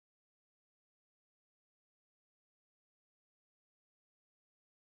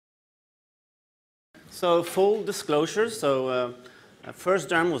So full disclosure, First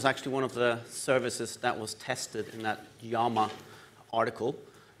Derm was actually one of the services that was tested in that JAMA article.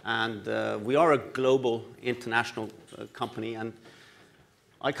 And we are a global, international company. And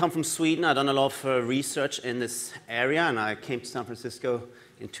I come from Sweden. I've done a lot of research in this area, and I came to San Francisco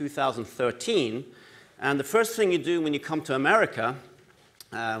in 2013. And the first thing you do when you come to America,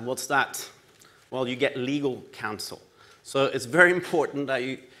 what's that? Well, you get legal counsel. So it's very important that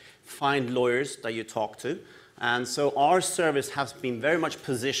you find lawyers that you talk to. And so our service has been very much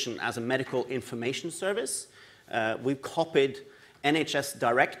positioned as a medical information service. We've copied NHS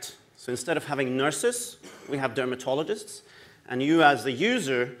Direct. So instead of having nurses, we have dermatologists. And you, as the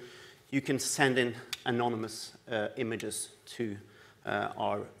user, you can send in anonymous images to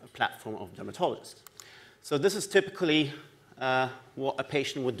our platform of dermatologists. So this is typically what a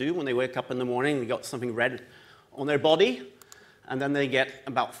patient would do when they wake up in the morning. They got something red on their body, and then they get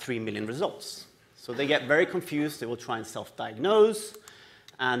about 3 million results. So they get very confused. They will try and self-diagnose,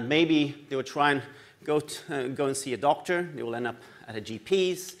 and maybe they will try and go and see a doctor. They will end up at a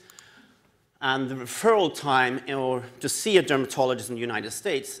GP's. And the referral time to see a dermatologist in the United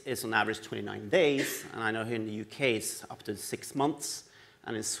States is on average 29 days. And I know here in the UK it's up to 6 months.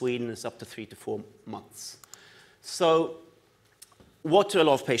 And in Sweden it's up to 3 to 4 months. So what do a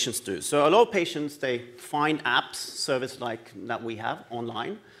lot of patients do? So a lot of patients, they find apps, service like that we have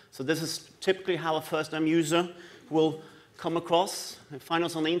online. So this is typically how a First Derm user will come across. They find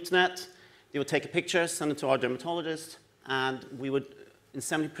us on the internet. They will take a picture, send it to our dermatologist, and we would, in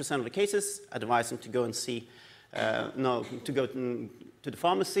 70% of the cases, advise them to go and see, to go to the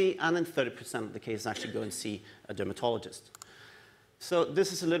pharmacy, and in 30% of the cases actually go and see a dermatologist. So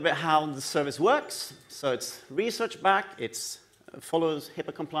this is a little bit how the service works. So it's research back, it follows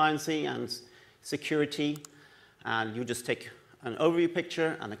HIPAA compliancy and security, and you just take an overview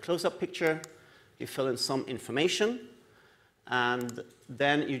picture and a close-up picture, you fill in some information, and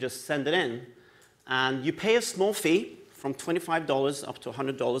then you just send it in. And you pay a small fee, from $25 up to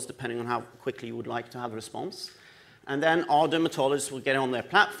 $100, depending on how quickly you would like to have a response. And then our dermatologists will get on their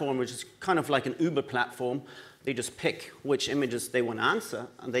platform, which is kind of like an Uber platform. They just pick which images they want to answer,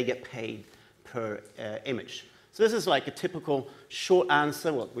 and they get paid per image. So this is like a typical short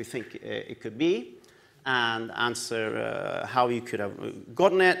answer, what we think it could be, and answer how you could have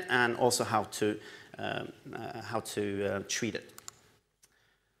gotten it, and also how to treat it.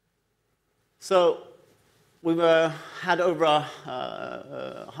 So we've had over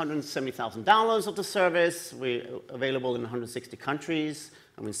 170,000 downloads of the service. We're available in 160 countries,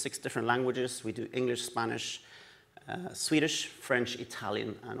 and in 6 different languages. We do English, Spanish, Swedish, French,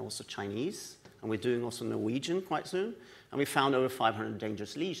 Italian, and also Chinese. And we're doing also Norwegian quite soon. And we found over 500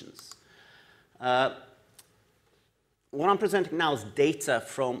 dangerous lesions. What I'm presenting now is data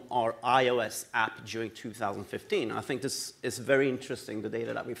from our iOS app during 2015. I think this is very interesting, the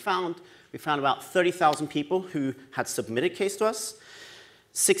data that we found. We found about 30,000 people who had submitted case to us.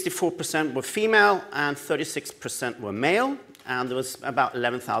 64% were female and 36% were male. And there was about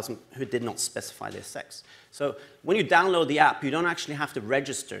 11,000 who did not specify their sex. So when you download the app, you don't actually have to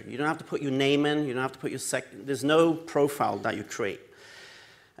register. You don't have to put your name in. You don't have to put your sex. There's no profile that you create.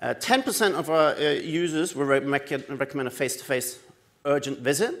 10% of our users will recommend a face-to-face urgent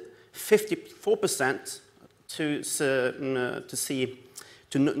visit. 54%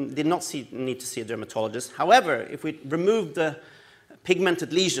 did not need to see a dermatologist. However, if we remove the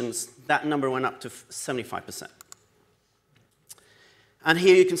pigmented lesions, that number went up to 75%. And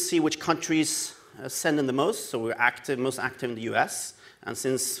here you can see which countries send in the most. So we're most active in the US. And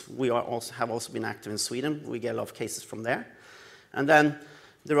since we have also been active in Sweden, we get a lot of cases from there. And then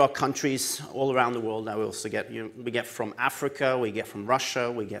there are countries all around the world that we also get. We get from Africa, we get from Russia,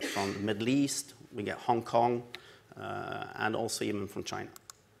 we get from the Middle East, we get Hong Kong, and also even from China.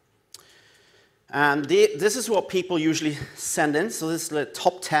 And this is what people usually send in. So this is the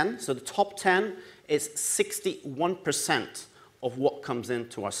top 10. So the top 10 is 61% of what comes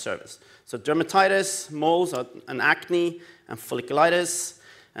into our service. So dermatitis, moles, and acne, and folliculitis.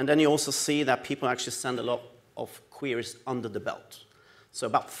 And then you also see that people actually send a lot of queries under the belt. So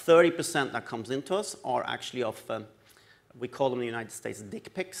about 30% that comes into us are actually of, we call them in the United States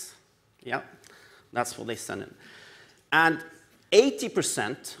dick pics. Yeah, that's what they send in. And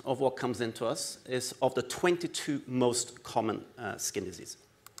 80% of what comes into us is of the 22 most common skin diseases.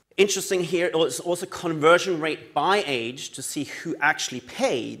 Interesting here is also conversion rate by age to see who actually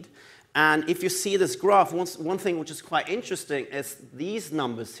paid. And if you see this graph, one thing which is quite interesting is these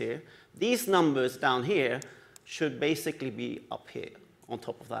numbers here. These numbers down here should basically be up here on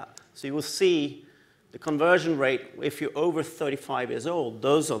top of that. So you will see the conversion rate, if you're over 35 years old,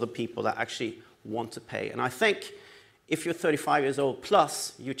 those are the people that actually want to pay. And I think if you're 35 years old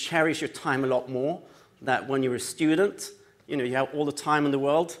plus, you cherish your time a lot more than when you're a student. You know, you have all the time in the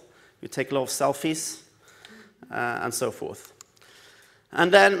world. You take a lot of selfies and so forth.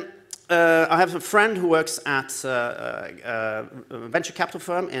 And then I have a friend who works at a venture capital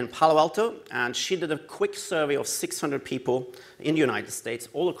firm in Palo Alto, and she did a quick survey of 600 people in the United States,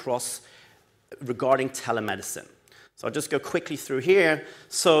 all across, regarding telemedicine. So I'll just go quickly through here.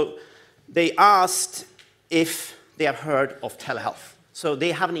 So they asked if they have heard of telehealth. So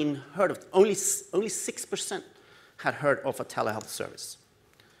they haven't even heard of it. Only 6% had heard of a telehealth service.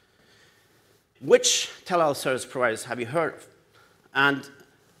 Which telehealth service providers have you heard of? And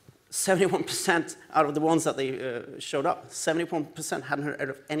 71% out of the ones that they showed up, 71% hadn't heard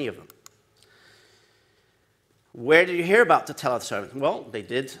of any of them. Where did you hear about the telehealth service? Well, they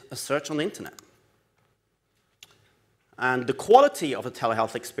did a search on the internet. And the quality of a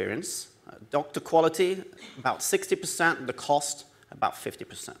telehealth experience, doctor quality, about 60%, the cost, about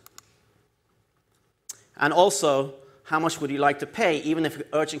 50%. And also, how much would you like to pay? Even if an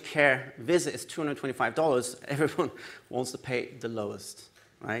urgent care visit is $225, everyone wants to pay the lowest,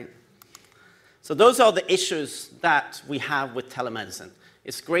 right? So those are the issues that we have with telemedicine.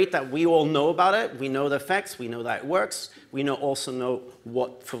 It's great that we all know about it. We know the effects. We know that it works. We also know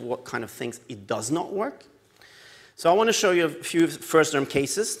for what kind of things it does not work. So I want to show you a few First Derm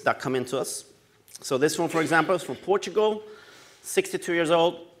cases that come into us. So this one, for example, is from Portugal, 62 years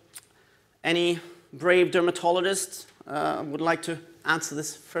old. Any brave dermatologist would like to answer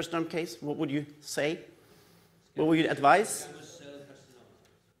this First Derm case? What would you say? What would you advise?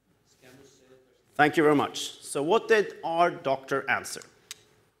 Thank you very much. So what did our doctor answer?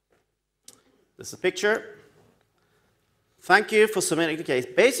 This is a picture. Thank you for submitting the case.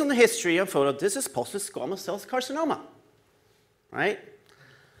 Based on the history and photo, this is possibly squamous cell carcinoma, right?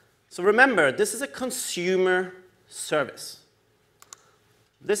 So remember, this is a consumer service.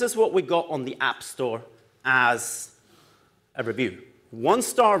 This is what we got on the App Store as a review.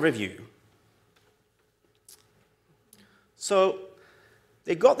 1-star review. So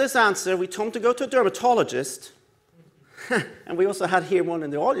they got this answer. We told them to go to a dermatologist. And we also had here one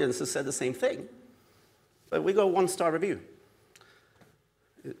in the audience who said the same thing. But we got a 1-star review.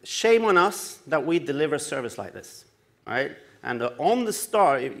 Shame on us that we deliver a service like this, right? And on the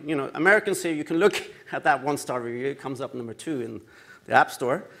star, you know, Americans say you can look at that 1-star review. It comes up number 2 in the App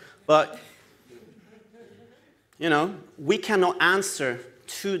Store. But, you know, we cannot answer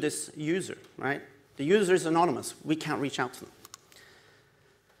to this user, right? The user is anonymous. We can't reach out to them.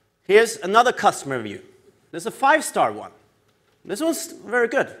 Here's another customer review. This is a 5-star one. This one's very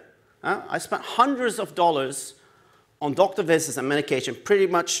good. I spent hundreds of dollars on doctor visits and medication, pretty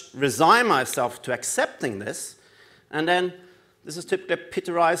much resigned myself to accepting this. And then this is typically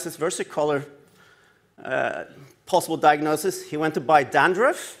pityriasis versicolor possible diagnosis. He went to buy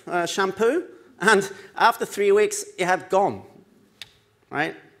dandruff shampoo, and after 3 weeks, it had gone,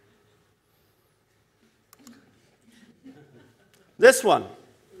 right? This one.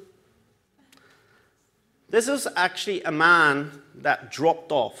 This is actually a man that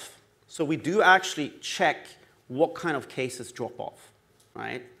dropped off. So we do actually check what kind of cases drop off,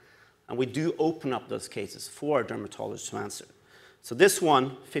 right? And we do open up those cases for a dermatologist to answer. So this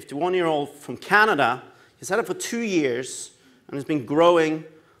one, 51-year-old from Canada, he's had it for 2 years and has been growing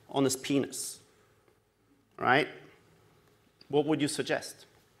on his penis, right? What would you suggest?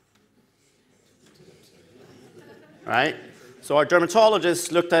 Right? So our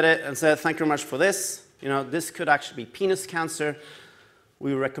dermatologist looked at it and said, thank you very much for this. You know, this could actually be penis cancer.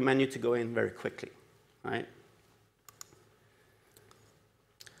 We recommend you to go in very quickly, right?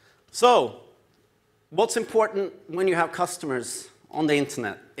 So, what's important when you have customers on the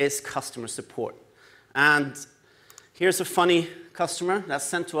internet is customer support. And here's a funny customer that's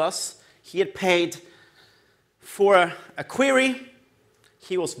sent to us. He had paid for a query.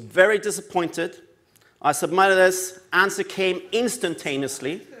 He was very disappointed. I submitted this. Answer came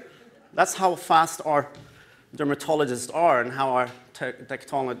instantaneously. That's how fast our dermatologists are and how our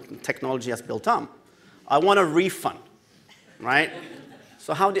technology has built up. I want a refund, right?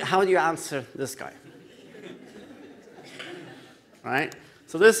 So how do you answer this guy? Right?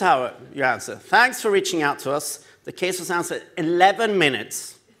 So this is how you answer. Thanks for reaching out to us. The case was answered in 11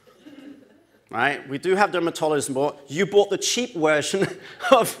 minutes. Right? We do have dermatologists on board. You bought the cheap version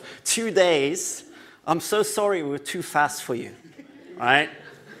of 2 days. I'm so sorry we were too fast for you. Right?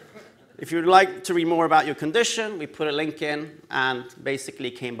 If you'd like to read more about your condition, we put a link in and basically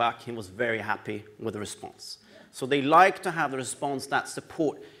came back. He was very happy with the response. So they like to have the response that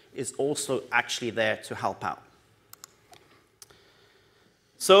support is also actually there to help out.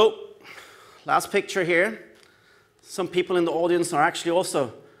 So last picture here. Some people in the audience are actually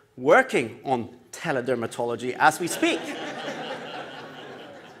also working on teledermatology as we speak.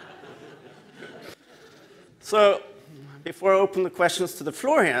 So, before I open the questions to the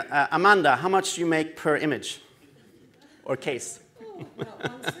floor here, Amanda, how much do you make per image or case? Oh, well,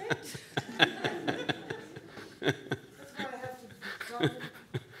 one sec. That's why I have to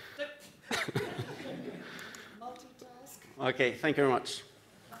multitask. Okay, thank you very much.